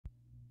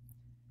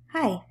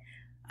Hi,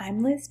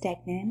 I'm Liz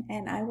Deignan,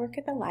 and I work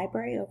at the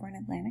library over in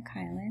Atlantic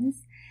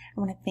Highlands.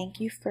 I want to thank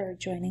you for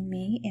joining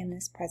me in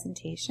this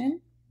presentation,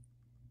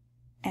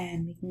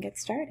 and we can get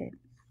started.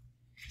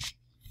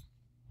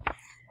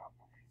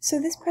 So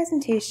this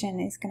presentation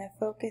is going to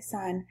focus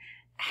on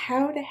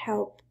how to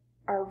help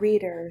our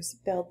readers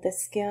build the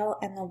skill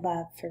and the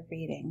love for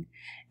reading.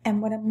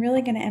 And what I'm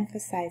really going to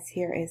emphasize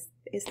here is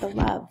the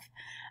love.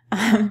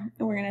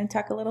 We're going to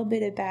talk a little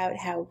bit about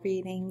how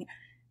reading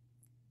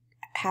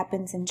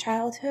happens in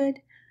childhood.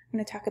 I'm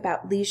going to talk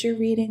about leisure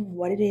reading,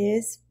 what it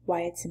is,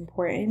 why it's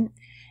important,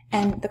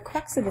 and the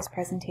crux of this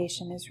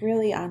presentation is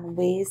really on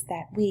ways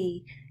that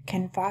we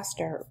can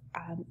foster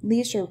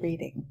leisure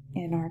reading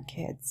in our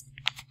kids.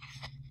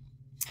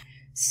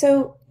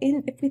 So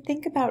if we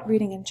think about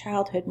reading in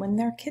childhood, when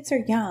their kids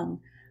are young,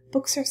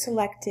 books are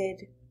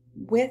selected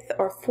with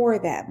or for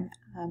them.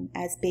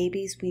 As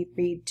babies, we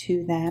read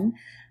to them.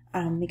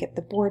 We get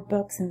the board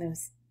books and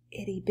those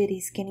itty-bitty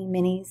skinny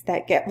minis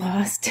that get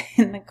lost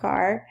in the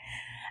car.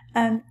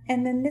 And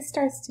then this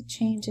starts to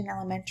change in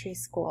elementary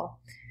school.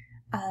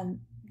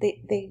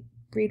 They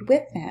read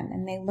with them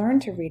and they learn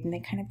to read and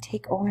they kind of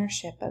take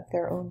ownership of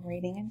their own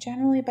reading. And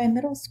generally by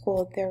middle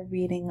school, they're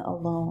reading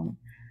alone.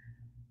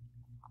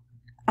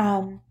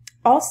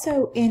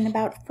 Also in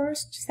about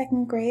first,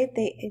 second grade,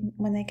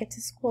 when they get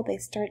to school, they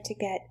start to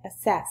get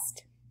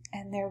assessed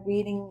and their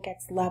reading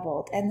gets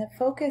leveled. And the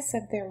focus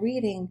of their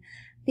reading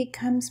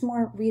becomes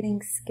more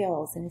reading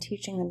skills and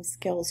teaching them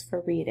skills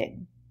for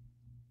reading.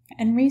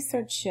 And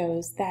research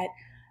shows that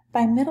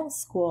by middle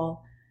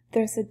school,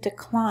 there's a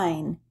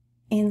decline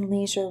in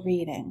leisure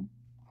reading.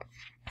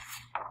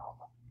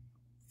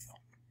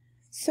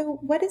 So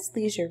what is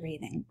leisure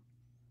reading?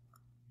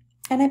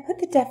 And I put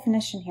the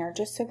definition here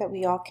just so that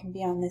we all can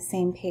be on the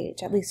same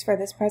page, at least for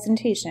this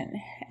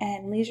presentation.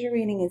 And leisure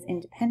reading is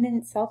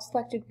independent,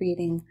 self-selected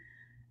reading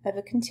of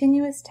a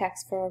continuous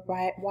text for a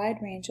wide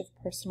range of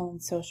personal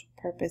and social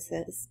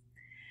purposes.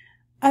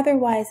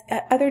 Otherwise,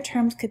 other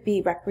terms could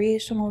be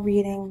recreational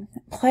reading,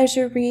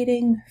 pleasure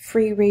reading,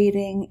 free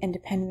reading,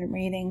 independent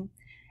reading.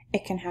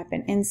 It can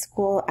happen in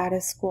school, out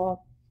of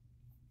school,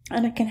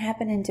 and it can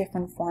happen in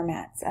different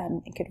formats.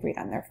 It could read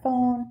on their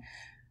phone,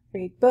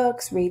 read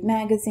books, read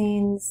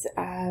magazines,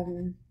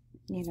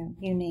 you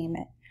name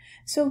it.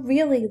 So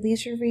really,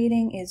 leisure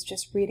reading is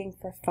just reading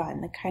for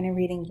fun, the kind of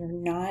reading you're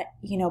not,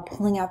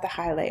 pulling out the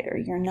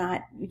highlighter, you're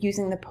not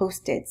using the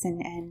Post-its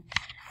and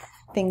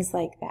things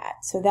like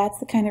that. So that's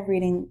the kind of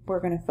reading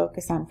we're going to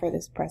focus on for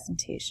this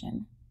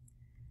presentation.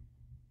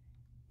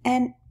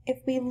 And if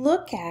we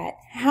look at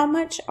how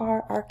much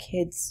are our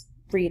kids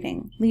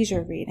reading,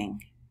 leisure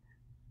reading.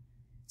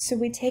 So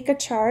we take a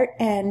chart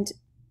and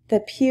the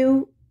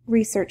Pew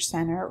Research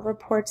Center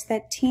reports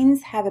that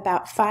teens have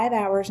about 5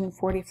 hours and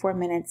 44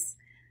 minutes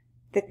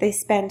that they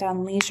spend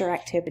on leisure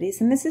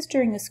activities, and this is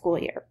during the school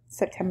year,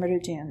 September to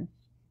June.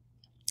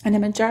 And a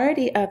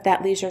majority of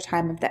that leisure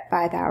time of that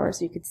 5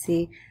 hours, you could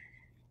see,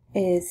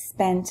 is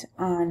spent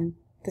on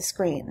the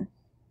screen.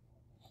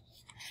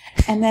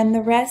 And then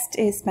the rest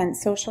is spent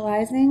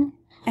socializing,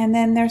 and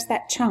then there's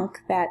that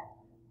chunk, that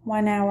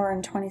 1 hour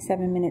and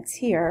 27 minutes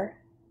here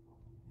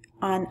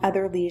on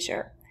other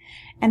leisure.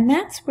 And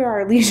that's where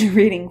our leisure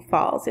reading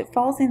falls. It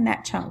falls in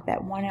that chunk,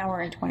 that 1 hour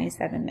and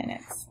 27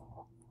 minutes.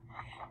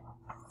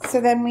 So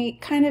then we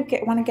kind of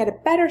want to get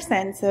a better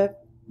sense of,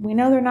 we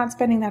know they're not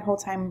spending that whole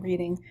time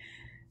reading.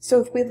 So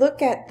if we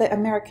look at the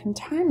American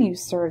Time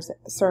Use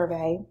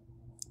Survey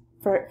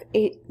for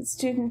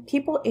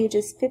people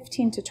ages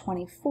 15 to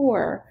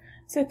 24,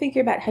 so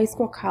figure about high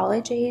school,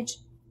 college age,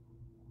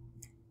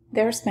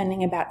 they're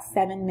spending about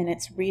 7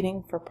 minutes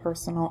reading for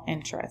personal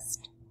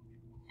interest.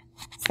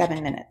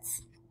 7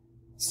 minutes.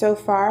 So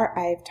far,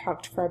 I've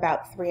talked for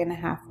about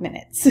 3.5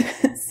 minutes.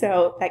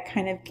 So that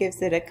kind of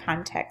gives it a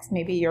context.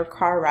 Maybe your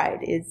car ride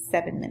is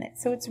 7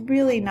 minutes. So it's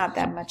really not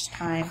that much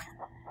time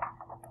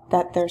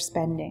that they're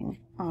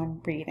spending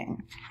on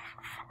reading.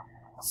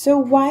 So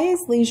why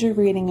is leisure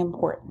reading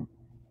important?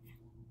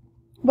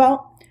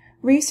 Well,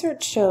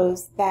 research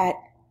shows that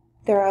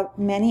there are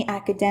many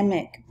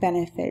academic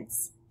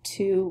benefits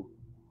to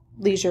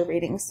leisure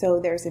reading. So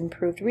there's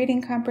improved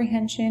reading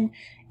comprehension,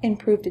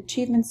 improved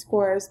achievement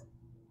scores,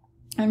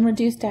 and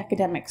reduced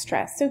academic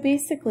stress. So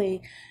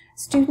basically,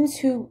 students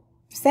who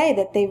say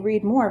that they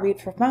read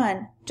for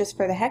fun, just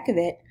for the heck of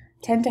it,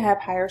 tend to have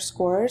higher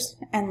scores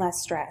and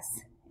less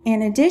stress.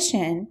 In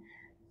addition,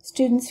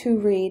 students who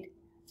read,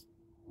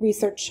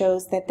 research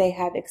shows that they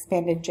have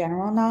expanded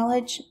general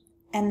knowledge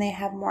and they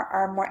are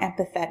more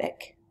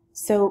empathetic.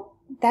 So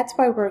that's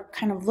why we're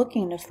kind of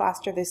looking to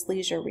foster this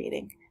leisure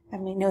reading.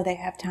 And we know they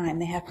have time.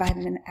 They have 5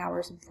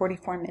 hours and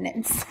 44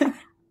 minutes.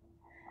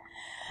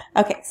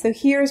 Okay, so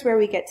here's where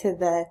we get to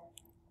the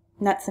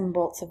nuts and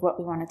bolts of what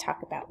we want to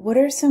talk about. What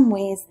are some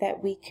ways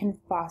that we can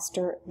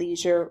foster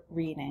leisure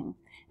reading?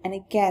 And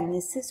again,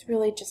 this is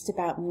really just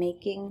about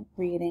making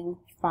reading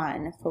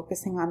fun,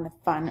 focusing on the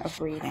fun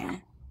of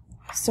reading.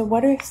 So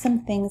what are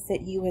some things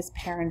that you as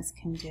parents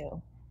can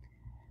do?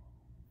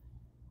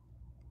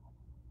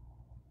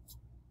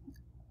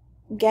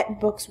 get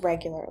books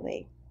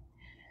regularly.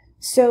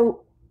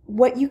 So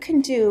what you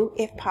can do,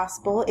 if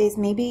possible, is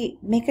maybe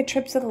make a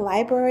trip to the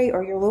library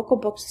or your local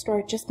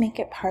bookstore. Just make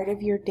it part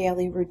of your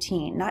daily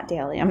routine. Not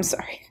daily, I'm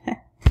sorry.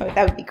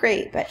 That would be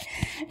great, but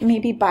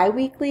maybe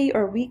bi-weekly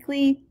or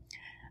weekly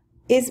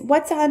is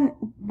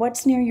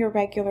what's near your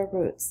regular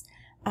routes.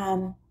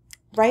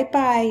 Right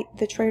by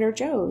the Trader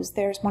Joe's,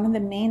 there's one of the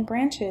main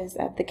branches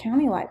of the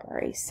county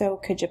library. So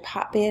could you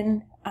pop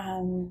in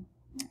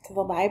to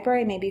the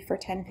library maybe for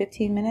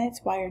 10-15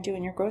 minutes while you're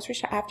doing your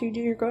after you do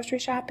your grocery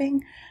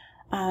shopping?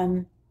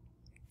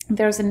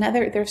 There's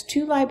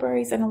 2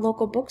 libraries and a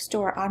local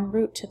bookstore en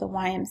route to the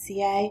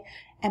YMCA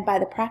and by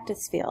the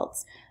practice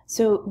fields.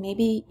 So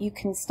maybe you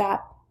can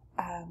stop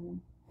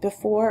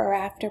before or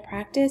after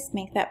practice,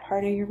 make that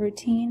part of your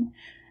routine.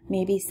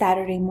 Maybe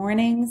Saturday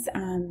mornings,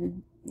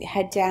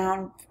 head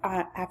down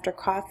after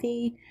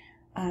coffee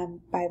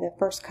by the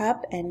first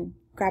cup and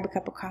grab a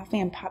cup of coffee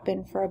and pop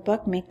in for a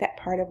book. Make that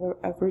part of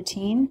a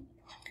routine.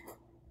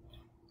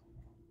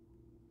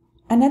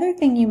 Another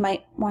thing you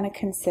might want to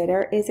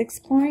consider is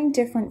exploring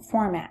different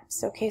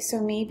formats. Okay, so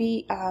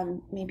maybe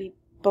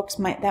books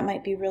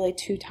might be really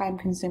too time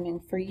consuming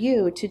for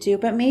you to do,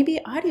 but maybe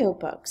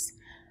audiobooks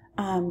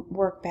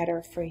work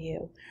better for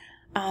you.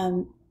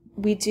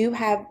 We do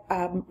have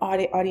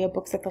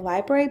audiobooks at the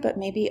library, but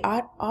maybe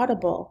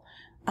Audible.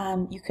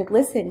 You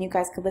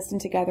guys could listen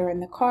together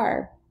in the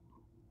car.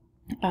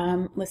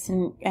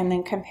 Listen and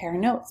then compare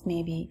notes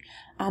maybe.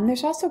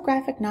 There's also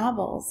graphic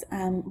novels.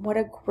 What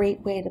a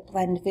great way to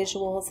blend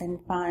visuals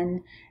and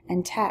fun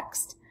and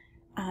text.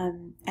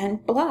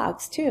 And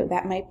blogs too.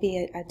 That might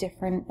be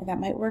that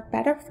might work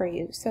better for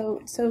you.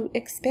 So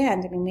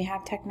expand. I mean, we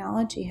have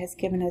technology has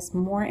given us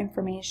more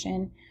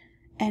information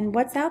and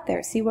what's out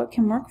there. See what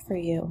can work for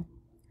you.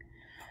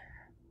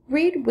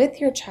 Read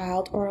with your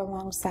child or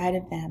alongside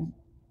of them.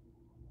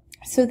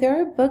 So there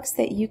are books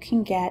that you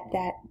can get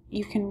that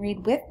you can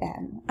read with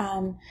them.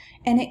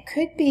 And it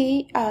could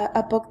be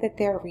a book that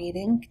they're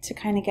reading to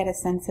kind of get a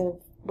sense of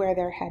where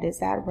their head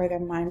is at, where their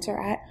minds are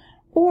at.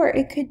 Or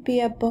it could be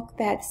a book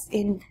that's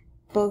in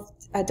both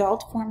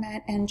adult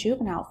format and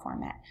juvenile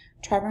format.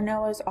 Trevor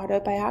Noah's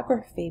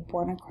autobiography,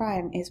 Born a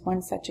Crime, is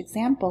one such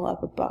example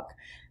of a book.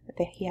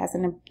 That he has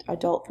an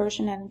adult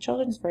version and a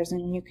children's version,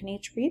 and you can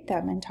each read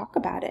them and talk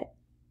about it.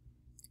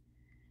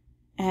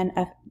 And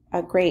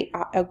a great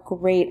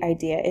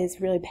idea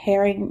is really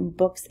pairing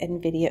books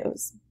and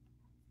videos.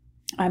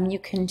 You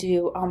can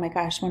do, oh my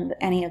gosh,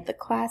 any of the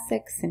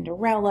classics,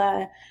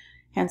 Cinderella,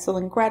 Hansel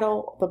and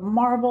Gretel, The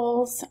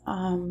Marvels,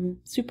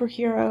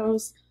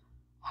 superheroes,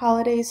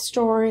 holiday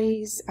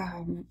stories,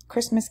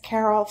 Christmas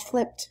Carol,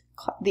 Flipped,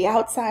 The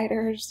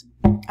Outsiders.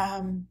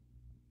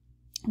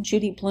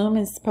 Judy Blume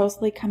is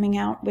supposedly coming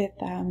out with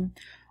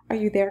Are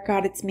You There,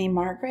 God? It's Me,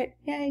 Margaret.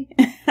 Yay.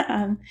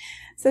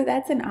 So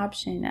that's an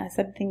option,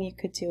 something you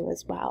could do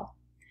as well.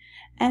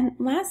 And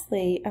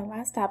lastly, a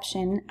last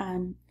option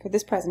for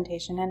this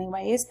presentation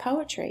anyway is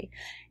poetry.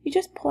 You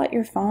just pull out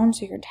your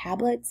phones or your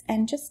tablets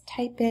and just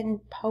type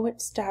in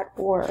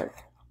poets.org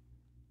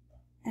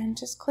and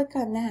just click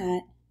on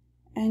that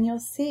and you'll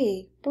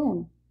see,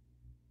 boom,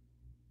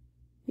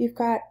 you've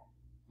got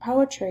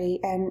poetry.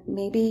 And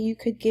maybe you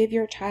could give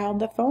your child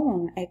the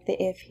phone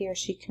if he or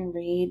she can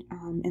read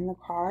in the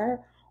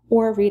car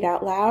or read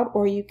out loud,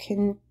 or you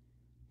can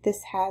you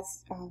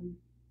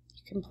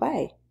can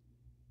play.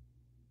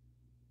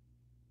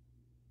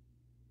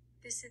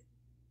 This is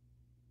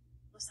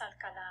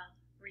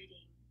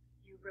reading.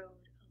 You rode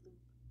a loop.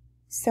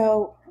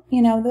 So,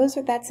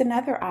 that's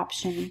another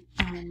option,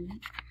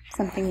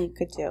 something you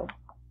could do.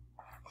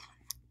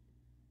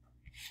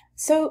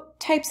 So,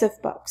 types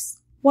of books.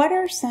 What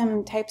are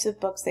some types of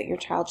books that your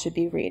child should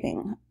be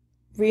reading?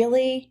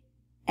 Really,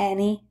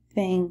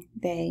 anything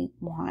they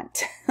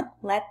want.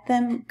 Let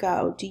them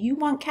go. Do you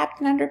want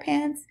Captain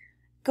Underpants?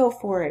 Go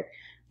for it.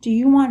 Do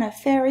you want a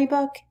fairy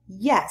book?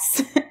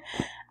 Yes.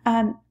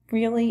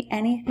 Really,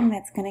 anything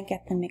that's going to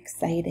get them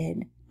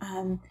excited.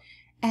 And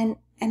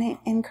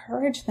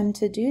encourage them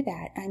to do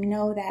that. I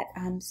know that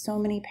so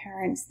many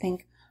parents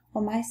think,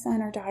 well, my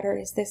son or daughter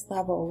is this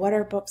level. What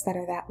are books that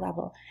are that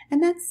level?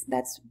 And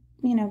that's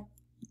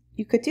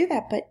you could do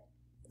that, but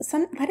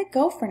let it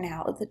go for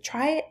now.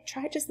 Try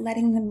just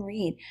letting them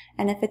read.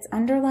 And if it's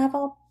under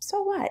level,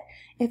 so what?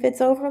 If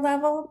it's over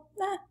level,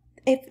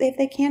 if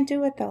they can't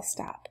do it, they'll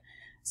stop.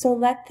 So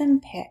let them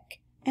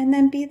pick and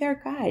then be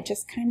their guide.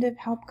 Just kind of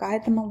help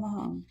guide them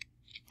along.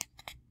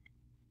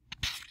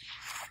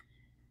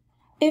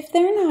 If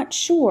they're not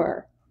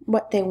sure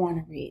what they want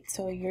to read,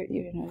 so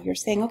you're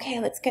saying,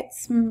 okay, let's get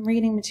some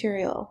reading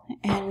material,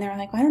 and they're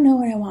like, I don't know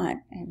what I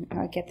want, and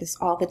I get this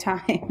all the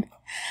time.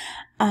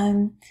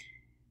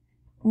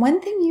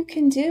 One thing you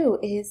can do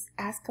is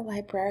ask a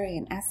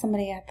librarian, ask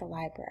somebody at the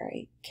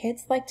library.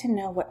 Kids like to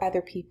know what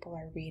other people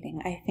are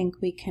reading. I think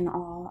we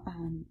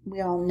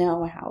all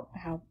know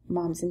how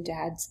moms and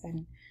dads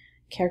and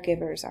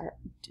caregivers are,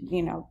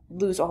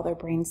 lose all their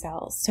brain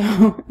cells.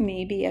 So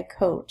maybe a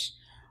coach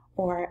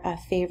or a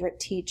favorite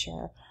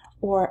teacher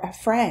or a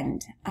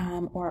friend,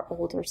 or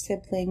older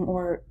sibling,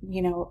 or,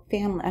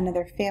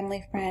 another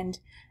family friend.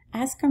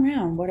 Ask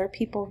around, what are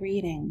people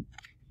reading?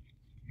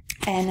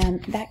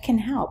 And that can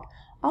help.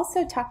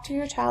 Also, talk to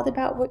your child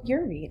about what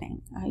you're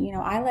reading.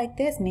 I like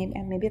this,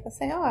 and maybe they'll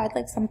say, oh, I'd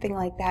like something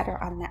like that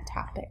or on that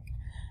topic.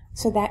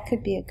 So that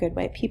could be a good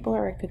way. People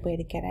are a good way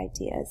to get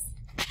ideas.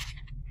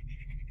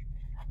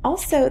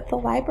 Also, the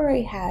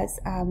library has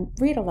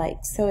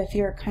read-alikes. So if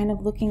you're kind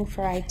of looking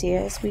for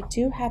ideas, we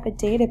do have a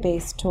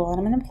database tool, and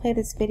I'm going to play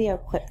this video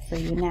clip for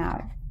you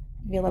now.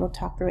 Give you a little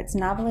talk through. It's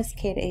Novelist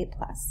K to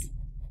 8+.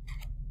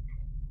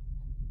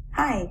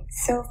 Hi,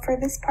 so for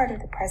this part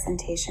of the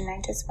presentation, I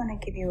just want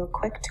to give you a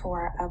quick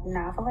tour of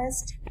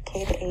Novelist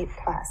K to 8+.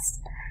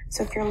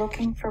 So if you're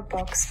looking for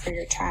books for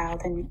your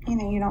child and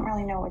you don't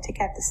really know what to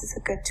get, this is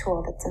a good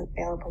tool that's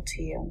available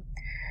to you.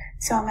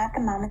 So I'm at the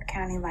Monmouth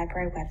County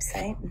Library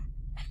website,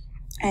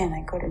 and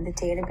I go to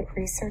the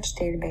research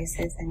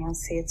databases, and you'll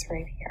see it's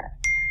right here.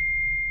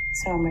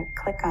 So I'm going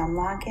to click on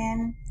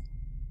Login.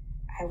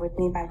 I would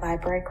need my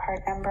library card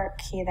number,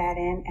 key that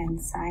in,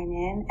 and sign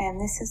in. And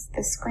this is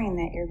the screen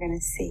that you're going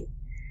to see.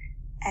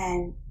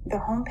 And the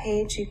home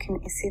page, you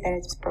can see that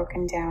it's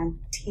broken down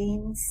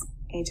teens,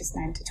 ages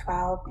 9 to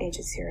 12,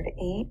 ages 0 to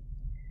 8,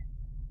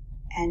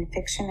 and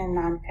fiction and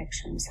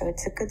nonfiction. So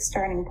it's a good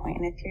starting point.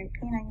 And if you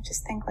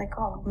just think like,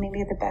 oh,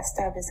 maybe the best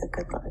of is a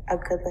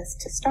good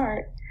list to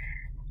start,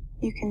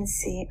 you can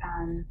see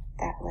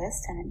that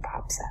list, and it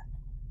pops up.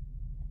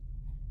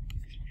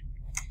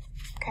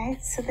 Okay,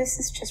 so this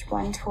is just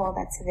one tool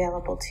that's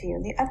available to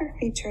you. The other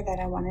feature that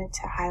I wanted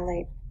to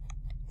highlight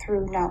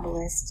through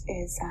Novelist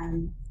is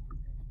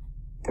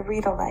the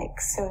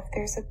read-alikes. So if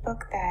there's a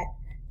book that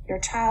your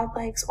child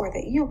likes or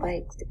that you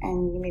liked,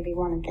 and you maybe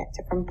want to get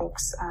different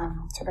books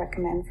to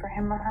recommend for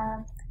him or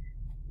her,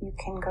 you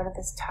can go to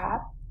this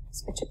top,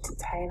 switch it to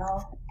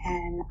title,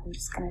 and I'm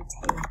just going to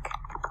take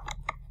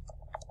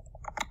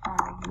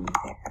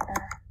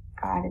there.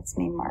 God, It's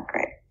Me,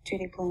 Margaret.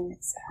 Judy Blume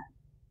is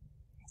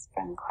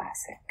fun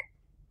classic.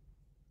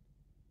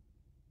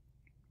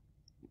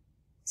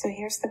 So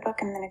here's the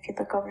book, and then if you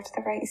look over to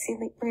the right, you see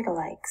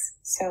read-alikes.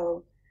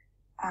 So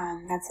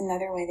that's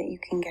another way that you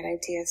can get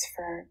ideas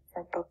for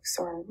books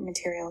or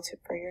material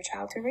for your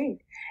child to read.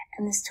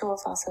 And this tool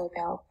is also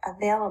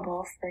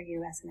available for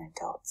you as an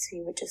adult. So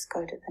you would just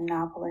go to the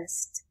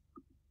Novelist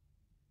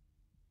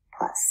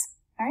Plus.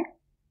 All right?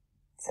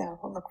 So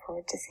we'll look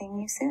forward to seeing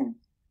you soon.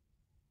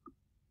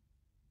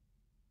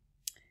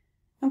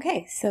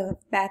 Okay, so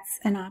that's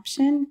an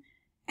option.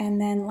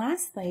 And then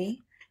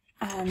lastly,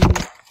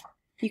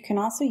 you can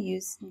also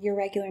use your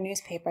regular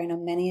newspaper. I know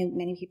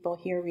many people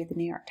here read the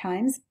New York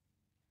Times,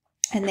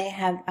 and they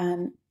have,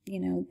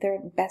 their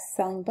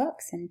best-selling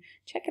books, and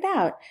check it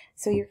out.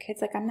 So your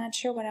kid's like, I'm not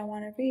sure what I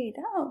want to read.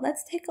 Oh,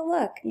 let's take a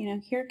look.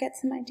 Here, get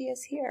some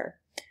ideas here.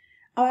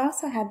 Oh, I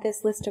also have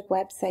this list of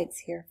websites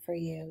here for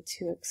you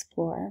to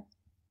explore.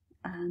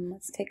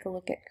 Let's take a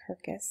look at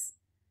Kirkus.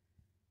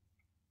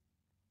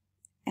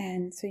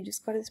 And so you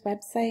just go to this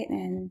website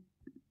and,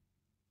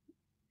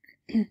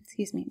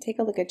 excuse me, take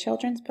a look at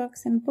children's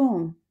books, and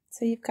boom.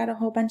 So you've got a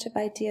whole bunch of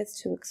ideas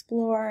to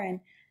explore, and,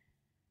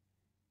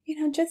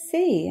 just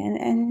see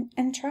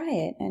and try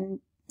it. And,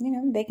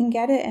 they can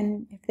get it,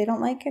 and if they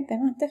don't like it, they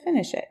don't have to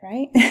finish it,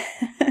 right?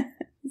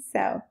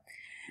 So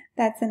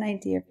that's an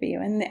idea for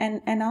you.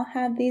 And I'll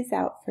have these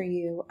out for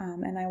you,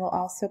 and I will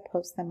also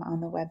post them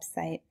on the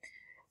website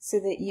so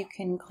that you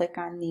can click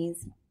on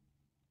these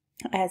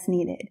as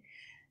needed.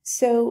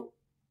 So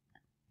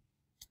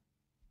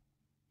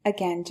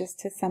again, just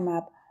to sum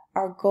up,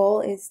 our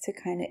goal is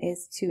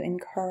to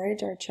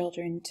encourage our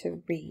children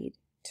to read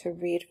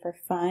for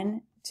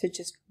fun, to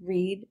just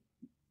read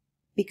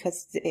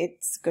because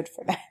it's good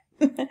for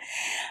them.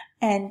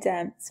 And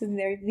so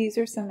these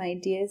are some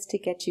ideas to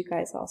get you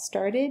guys all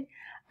started.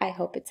 I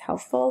hope it's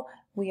helpful.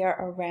 We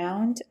are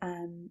around.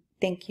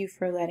 Thank you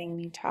for letting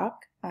me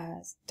talk.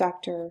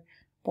 Dr.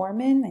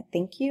 Borman, I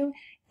thank you.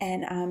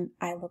 And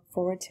I look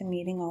forward to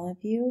meeting all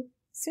of you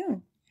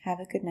soon. Have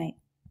a good night.